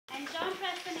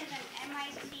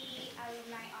MIT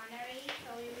alumni honoree, so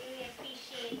we really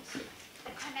appreciate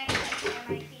the connection to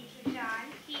MIT through John.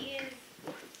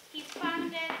 He's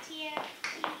founded TEM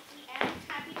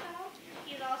Capital.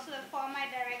 He's also the former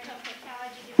director of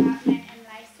technology development and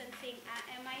licensing at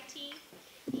MIT.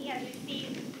 He has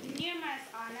received numerous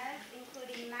honors,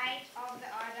 including Knight of the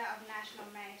Order of National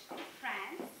Merit of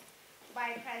France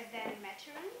by President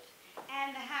Mitterrand,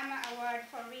 and the Hammer Award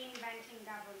for Reinventing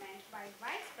Government by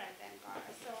Vice President Gore.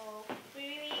 So we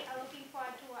really are looking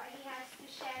forward to what he has to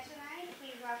share tonight.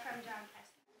 Please welcome John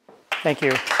Preston. Thank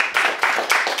you.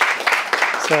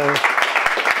 So,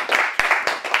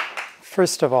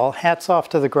 first of all, hats off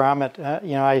to the Grommet.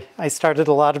 I started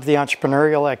a lot of the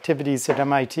entrepreneurial activities at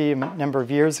MIT a number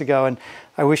of years ago, and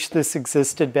I wish this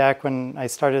existed back when I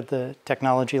started the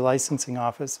technology licensing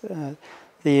office.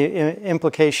 The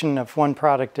implication of one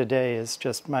product a day is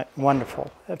just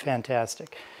wonderful,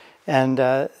 fantastic. And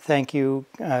thank you,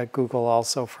 Google,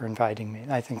 also for inviting me.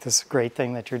 I think this is a great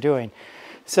thing that you're doing.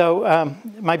 So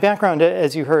my background,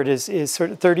 as you heard, is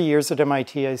sort of 30 years at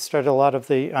MIT. I started a lot of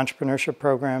the entrepreneurship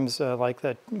programs, like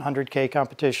the 100K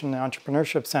competition, the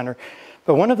Entrepreneurship Center.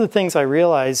 But one of the things I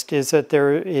realized is that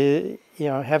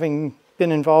having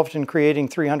been involved in creating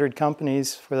 300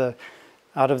 companies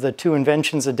out of the 2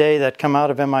 inventions a day that come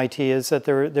out of MIT, is that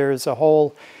there is a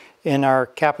hole in our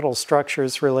capital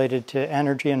structures related to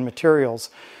energy and materials.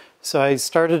 So I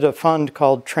started a fund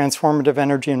called Transformative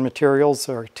Energy and Materials,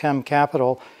 or TEM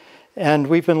Capital, and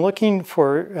we've been looking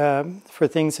for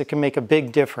things that can make a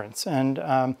big difference. And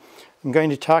I'm going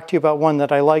to talk to you about one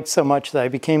that I liked so much that I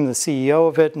became the CEO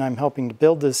of it, and I'm helping to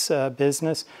build this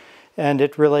business. And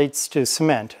it relates to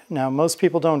cement. Now, most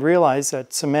people don't realize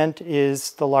that cement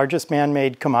is the largest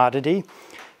man-made commodity.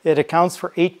 It accounts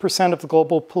for 8% of the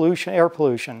global air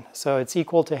pollution. So it's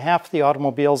equal to half the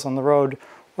automobiles on the road,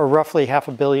 or roughly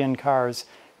 500 million cars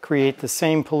create the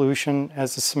same pollution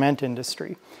as the cement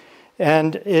industry.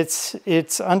 And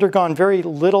it's undergone very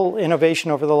little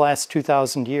innovation over the last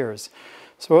 2,000 years.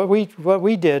 So what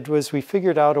we did was we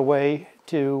figured out a way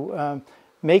to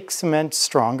make cement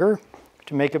stronger,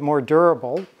 to make it more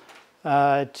durable,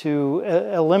 to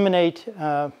eliminate,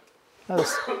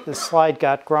 this slide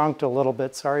got gronked a little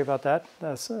bit, sorry about that.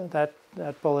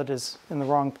 That bullet is in the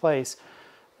wrong place.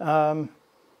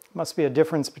 Must be a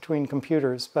difference between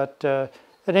computers, but at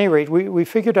any rate, we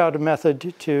figured out a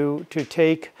method to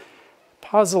take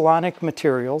pozzolanic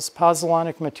materials.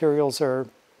 Pozzolanic materials are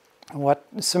what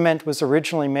cement was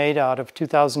originally made out of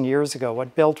 2,000 years ago.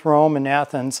 What built Rome and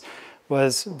Athens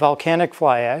was volcanic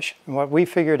fly ash. And what we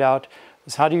figured out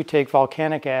was, how do you take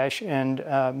volcanic ash and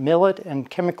mill it and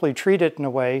chemically treat it in a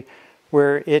way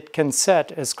where it can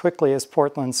set as quickly as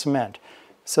Portland cement.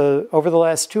 So over the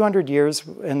last 200 years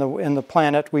in the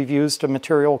planet, we've used a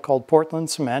material called Portland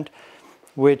cement,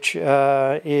 which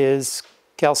is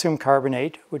calcium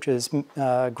carbonate, which is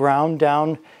ground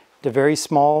down to very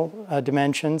small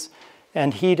dimensions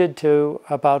and heated to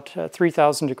about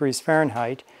 3,000 degrees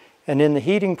Fahrenheit. And in the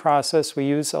heating process, we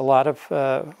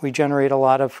generate a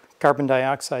lot of carbon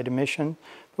dioxide emission,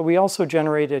 but we also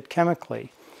generate it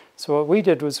chemically. So what we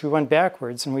did was we went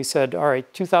backwards and we said, all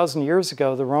right, 2,000 years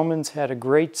ago, the Romans had a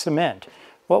great cement.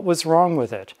 What was wrong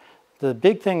with it? The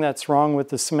big thing that's wrong with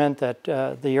the cement that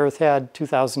the Earth had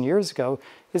 2,000 years ago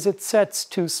is it sets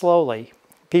too slowly.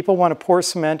 People want to pour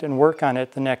cement and work on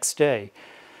it the next day.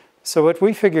 So what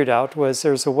we figured out was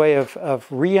there's a way of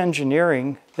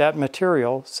re-engineering that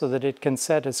material so that it can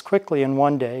set as quickly in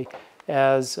one day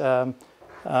as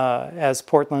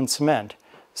Portland cement.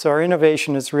 So our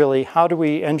innovation is really, how do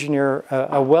we engineer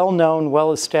a well-known,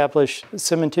 well-established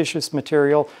cementitious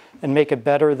material and make it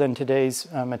better than today's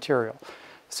material?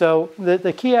 So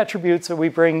the key attributes that we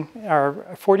bring are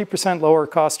 40% lower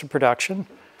cost of production,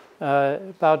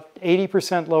 about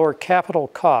 80% lower capital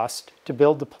cost to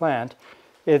build the plant.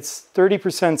 It's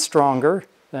 30% stronger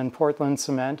than Portland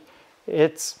cement.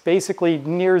 It's basically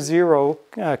near zero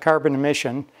carbon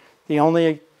emission. The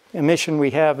only emission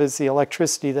we have is the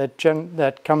electricity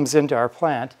that comes into our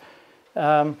plant.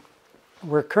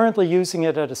 We're currently using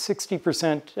it at a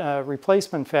 60%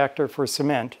 replacement factor for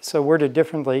cement. So worded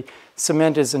differently,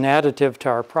 cement is an additive to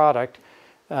our product.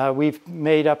 We've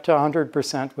made up to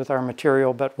 100% with our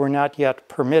material, but we're not yet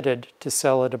permitted to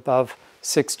sell it above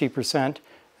 60%.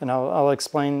 And I'll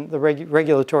explain the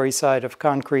regulatory side of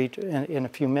concrete in a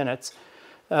few minutes.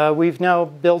 We've now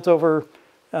built over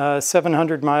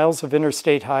 700 miles of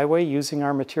interstate highway using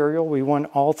our material. We won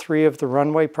all 3 of the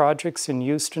runway projects in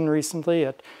Houston recently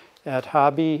at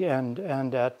Hobby and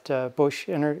at Bush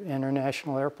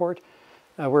International Airport.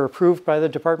 We're approved by the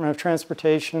Department of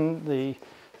Transportation, the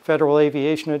Federal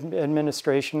Aviation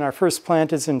Administration. Our first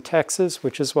plant is in Texas,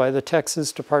 which is why the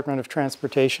Texas Department of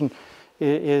Transportation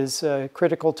is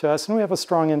critical to us, and we have a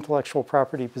strong intellectual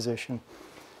property position.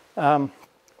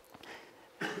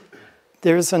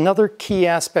 There's another key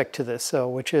aspect to this, though,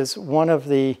 which is one of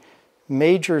the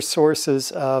major sources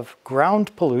of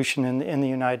ground pollution in the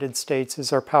United States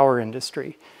is our power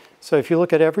industry. So if you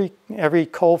look at every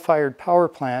coal-fired power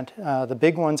plant, the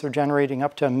big ones are generating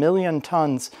up to 1 million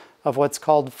tons of what's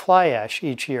called fly ash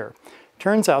each year.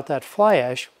 Turns out that fly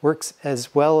ash works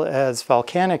as well as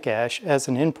volcanic ash as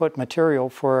an input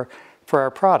material for our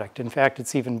product. In fact,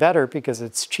 it's even better because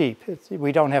it's cheap.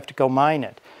 We don't have to go mine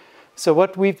it. So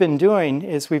what we've been doing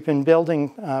is we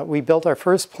built our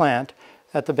first plant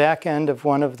at the back end of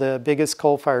one of the biggest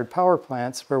coal-fired power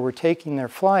plants where we're taking their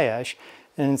fly ash,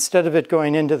 and instead of it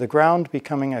going into the ground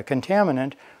becoming a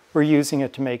contaminant, we're using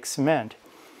it to make cement.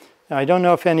 Now, I don't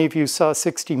know if any of you saw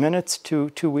 60 Minutes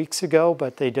two weeks ago,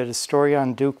 but they did a story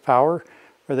on Duke Power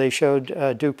where they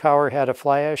showed Duke Power had a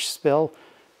fly ash spill.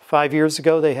 5 years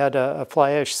ago, they had a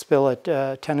fly ash spill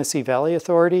at Tennessee Valley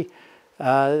Authority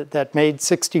that made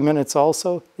 60 Minutes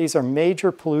also. These are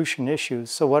major pollution issues.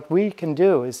 So what we can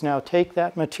do is now take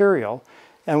that material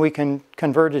and we can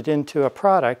convert it into a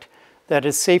product that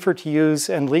is safer to use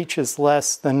and leaches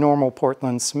less than normal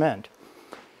Portland cement.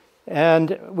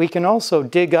 And we can also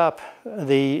dig up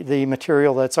the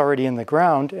material that's already in the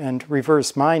ground and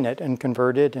reverse mine it and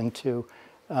convert it into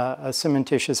a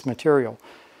cementitious material.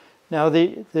 Now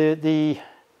the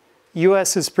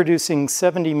U.S. is producing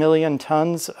 70 million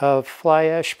tons of fly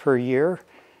ash per year.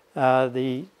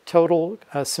 The total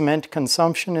cement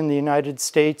consumption in the United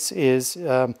States is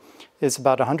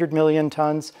about 100 million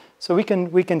tons. So we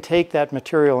can take that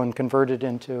material and convert it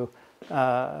into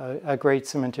a great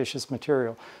cementitious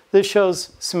material. This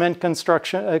shows cement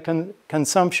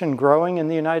consumption growing in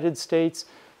the United States,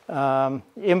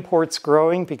 imports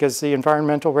growing because the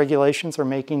environmental regulations are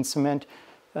making cement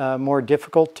more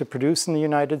difficult to produce in the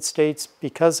United States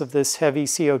because of this heavy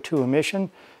CO2 emission.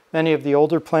 Many of the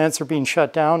older plants are being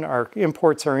shut down. Our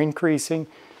imports are increasing.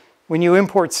 When you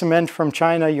import cement from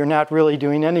China, you're not really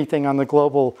doing anything on the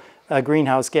global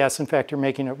greenhouse gas. In fact, you're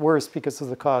making it worse because of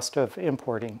the cost of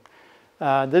importing.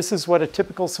 This is what a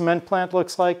typical cement plant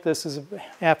looks like. This is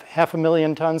half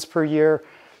 500,000 tons per year.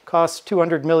 Costs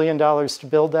 $200 million to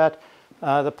build that.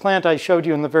 The plant I showed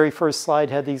you in the very first slide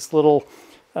had these little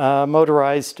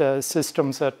motorized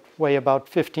systems that weigh about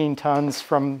 15 tons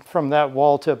from that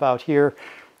wall to about here.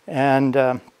 And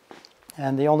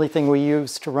the only thing we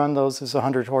use to run those is a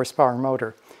 100 horsepower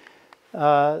motor.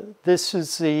 This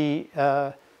is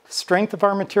the strength of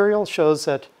our material. Shows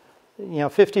that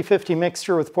 50-50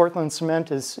 mixture with Portland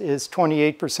cement is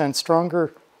 28%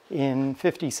 stronger in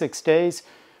 56 days.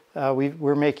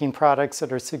 We're making products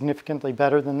that are significantly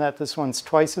better than that. This one's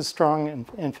twice as strong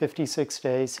in 56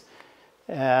 days.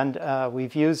 And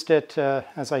we've used it,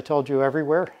 as I told you,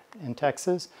 everywhere in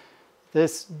Texas.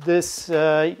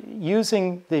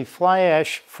 Using the fly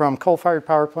ash from coal-fired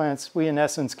power plants, we in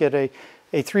essence get a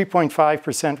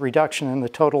 3.5% reduction in the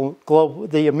total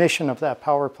the emission of that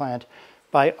power plant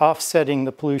by offsetting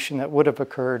the pollution that would have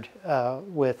occurred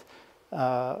with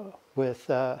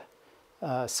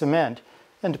cement.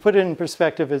 And to put it in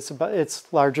perspective,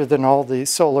 it's larger than all the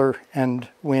solar and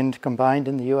wind combined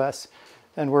in the U.S.,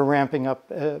 and we're ramping up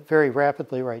very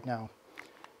rapidly right now.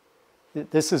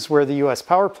 This is where the U.S.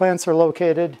 power plants are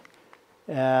located,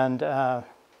 and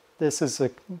this is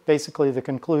basically the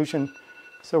conclusion.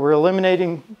 So we're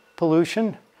eliminating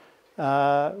pollution.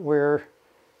 This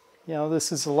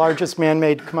is the largest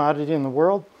man-made commodity in the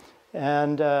world,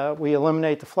 and we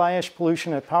eliminate the fly ash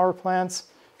pollution at power plants,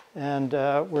 and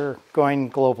we're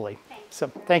going globally. So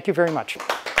thank you very much.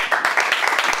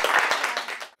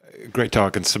 Great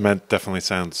talk, and cement definitely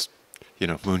sounds,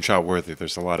 moonshot worthy.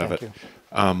 There's a lot of it.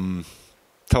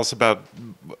 Tell us about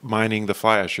mining the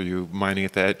fly ash. Are you mining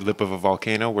at the lip of a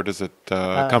volcano? Where does it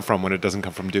come from when it doesn't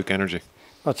come from Duke Energy?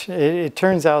 Well, it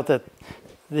turns out that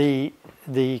the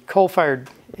coal-fired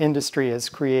industry has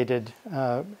created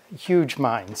huge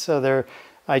mines. So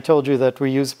I told you that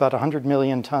we use about 100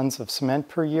 million tons of cement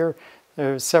per year.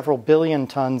 There's several billion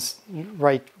tons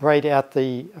right at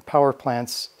the power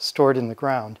plants stored in the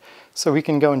ground. So we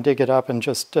can go and dig it up and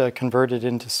just convert it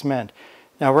into cement.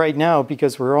 Now right now,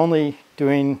 because we're only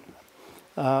doing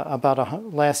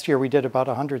last year we did about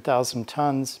 100,000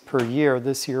 tons per year.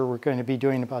 This year we're going to be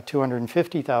doing about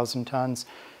 250,000 tons.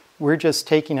 We're just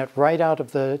taking it right out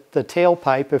of the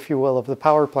tailpipe, if you will, of the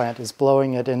power plant, is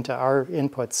blowing it into our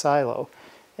input silo.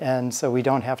 And so we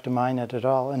don't have to mine it at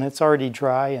all. And it's already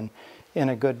dry and in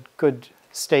a good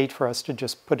state for us to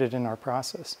just put it in our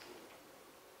process.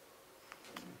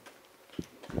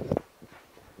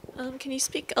 Can you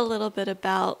speak a little bit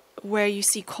about where you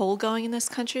see coal going in this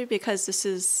country? Because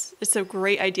it's a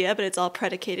great idea, but it's all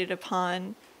predicated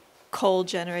upon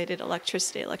coal-generated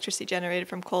electricity generated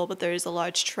from coal, but there is a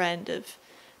large trend of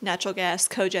natural gas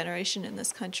cogeneration in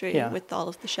this country with all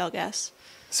of the shale gas.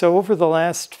 So over the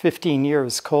last 15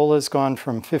 years, coal has gone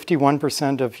from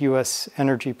 51% of U.S.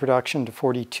 energy production to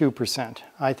 42%.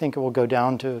 I think it will go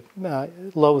down to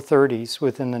low 30s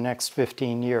within the next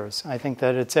 15 years. I think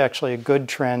that it's actually a good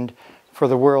trend for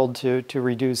the world to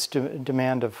reduce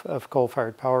demand of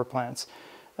coal-fired power plants.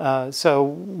 So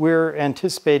we're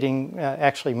anticipating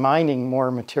actually mining more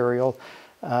material.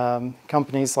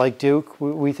 Companies like Duke,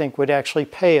 we think, would actually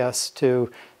pay us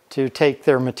to take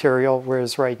their material,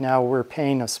 whereas right now we're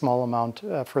paying a small amount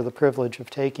for the privilege of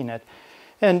taking it.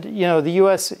 And you know, the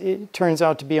U.S. it turns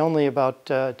out to be only about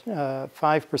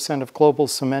 5% of global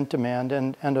cement demand,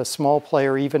 and a small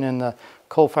player even in the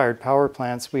coal-fired power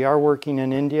plants. We are working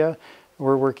in India.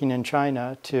 We're working in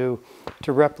China to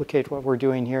replicate what we're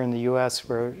doing here in the U.S.,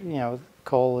 where you know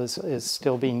coal is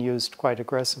still being used quite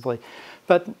aggressively.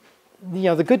 But you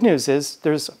know the good news is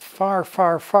there's far,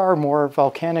 far, far more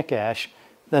volcanic ash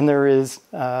than there is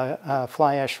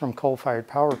fly ash from coal-fired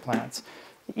power plants.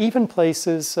 Even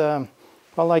places, well,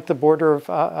 like the border of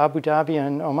Abu Dhabi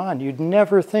and Oman, you'd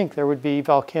never think there would be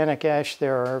volcanic ash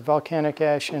there or volcanic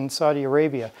ash in Saudi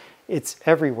Arabia. It's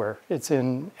everywhere. It's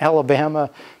in Alabama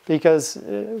because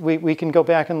we can go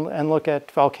back and look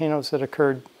at volcanoes that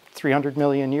occurred 300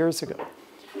 million years ago.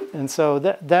 And so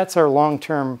that's our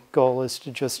long-term goal, is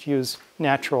to just use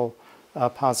natural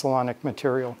pozzolanic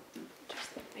material.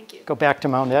 Thank you. Go back to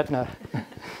Mount Etna.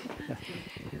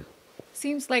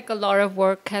 Seems like a lot of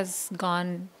work has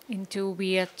gone into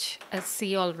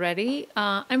VHSC already.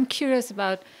 I'm curious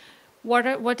about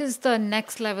what is the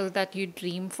next level that you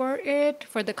dream for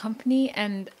the company,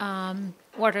 and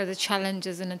what are the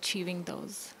challenges in achieving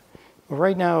those? Well,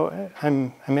 right now,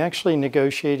 I'm actually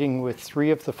negotiating with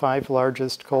 3 of the 5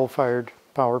 largest coal-fired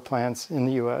power plants in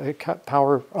the U.S.,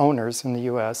 power owners in the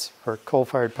U.S. for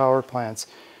coal-fired power plants.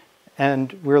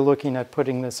 And we're looking at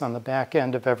putting this on the back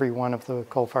end of every one of the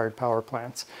coal-fired power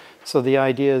plants. So the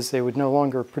idea is they would no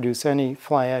longer produce any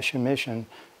fly ash emission.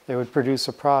 They would produce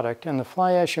a product. And the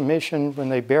fly ash emission, when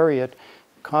they bury it,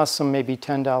 costs them maybe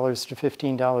 $10 to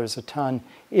 $15 a ton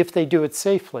if they do it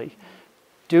safely.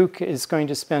 Duke is going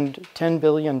to spend $10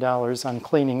 billion on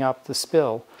cleaning up the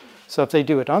spill. So if they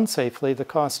do it unsafely, the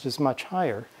cost is much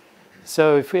higher.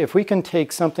 So if we can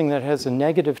take something that has a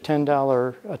negative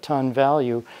 $10 a ton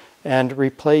value and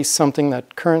replace something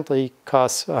that currently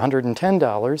costs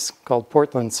 $110, called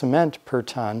Portland cement per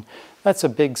ton, that's a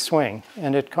big swing.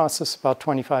 And it costs us about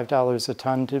 $25 a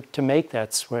ton to make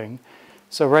that swing.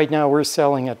 So right now we're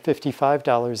selling at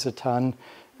 $55 a ton,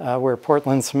 where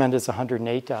Portland cement is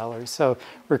 $108. So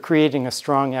we're creating a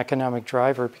strong economic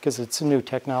driver because it's a new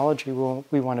technology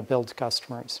we want to build to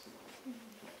customers.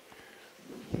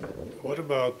 What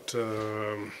about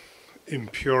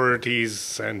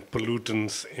impurities and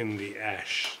pollutants in the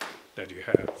ash that you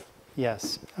have?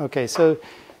 Yes. Okay. So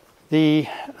the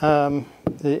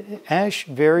ash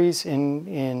varies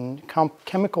in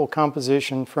chemical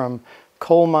composition from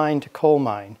coal mine to coal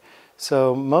mine.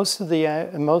 So most of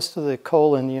the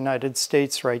coal in the United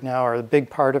States right now, or a big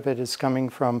part of it, is coming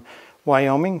from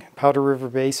Wyoming, Powder River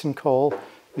Basin coal.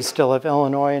 You still have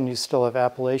Illinois, and you still have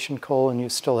Appalachian coal, and you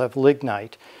still have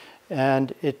lignite.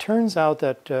 And it turns out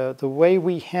that the way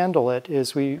we handle it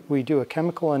is we do a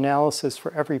chemical analysis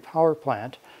for every power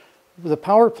plant. The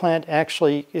power plant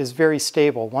actually is very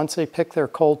stable. Once they pick their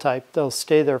coal type, they'll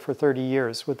stay there for 30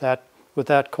 years with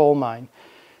that coal mine.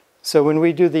 So when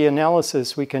we do the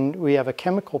analysis, we have a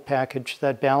chemical package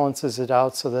that balances it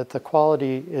out so that the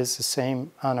quality is the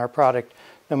same on our product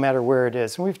no matter where it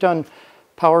is. And we've done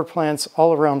power plants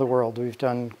all around the world. We've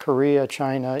done Korea,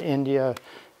 China, India,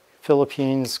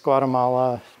 Philippines,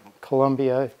 Guatemala,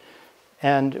 Colombia,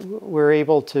 and we're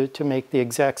able to make the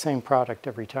exact same product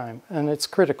every time. And it's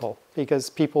critical because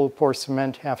people who pour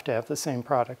cement have to have the same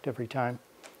product every time.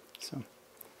 So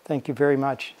thank you very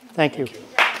much. Thank you.